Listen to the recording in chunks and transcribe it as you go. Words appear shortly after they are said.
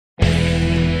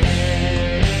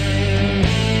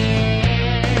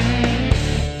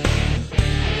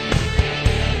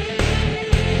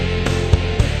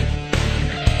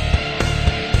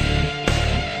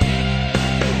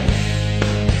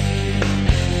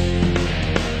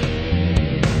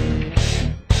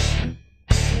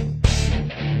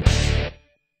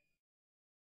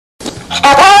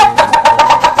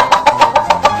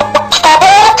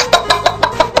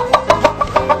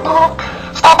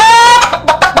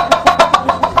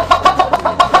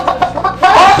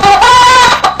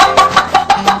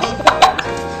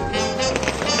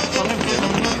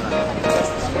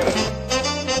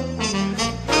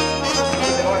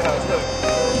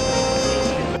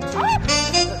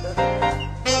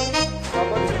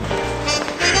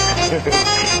You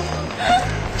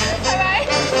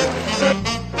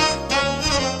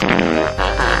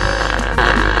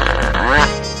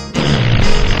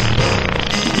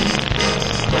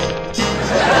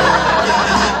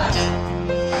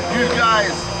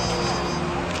guys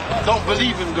don't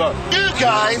believe in God. You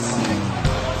guys,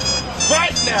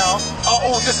 right now, are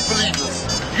all disbelievers.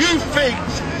 You think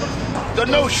the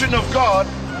notion of God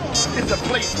is a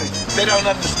plaything. They don't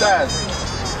understand.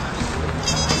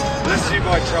 Bless you,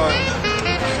 my child.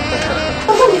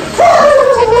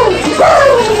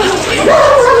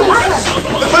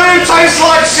 The food tastes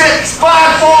like shit. It's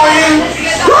bad for you.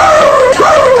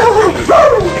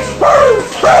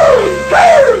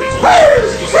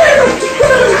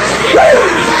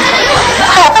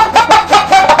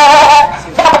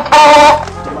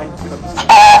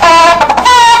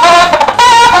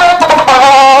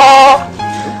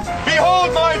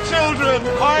 Behold, my children,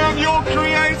 I am your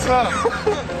creator.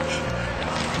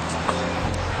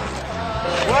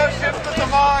 Worship the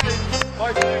divine,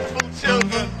 my beautiful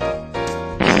children.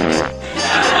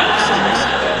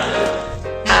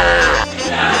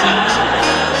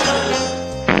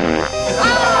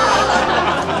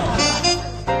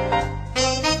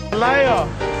 Liar.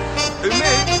 Who,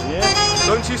 me? Yeah.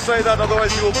 Don't you say that,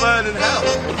 otherwise you will burn in hell.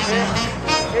 Okay.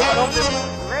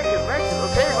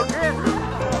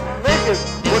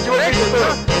 What do you want me to do?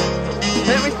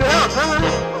 Take me to hell, come on.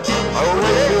 I will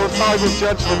wait for your time of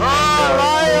judgment. Oh,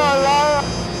 liar, liar.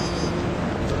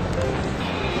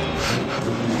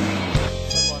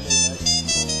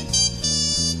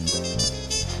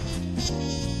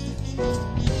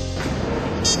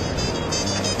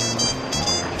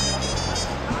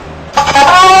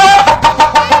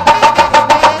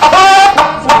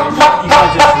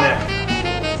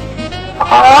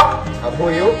 Who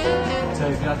are you? So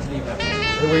if you have to leave that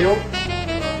place, Who are you? you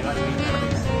have to leave that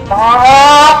place.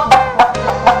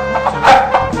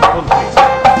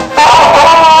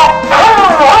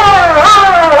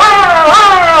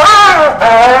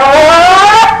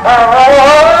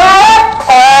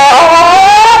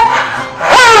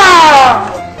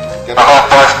 Get a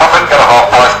half-price muffin, get a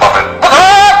half-price muffin.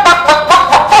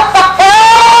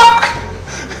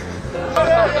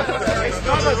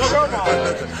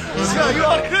 You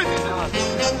are crazy.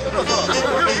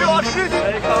 You are crazy.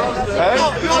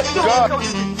 No, God,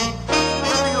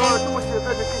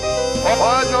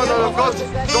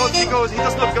 he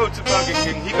does not go to Burger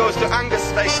King, he goes to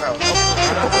Angus Steakhouse.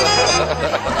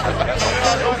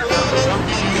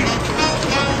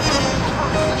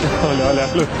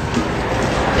 Look.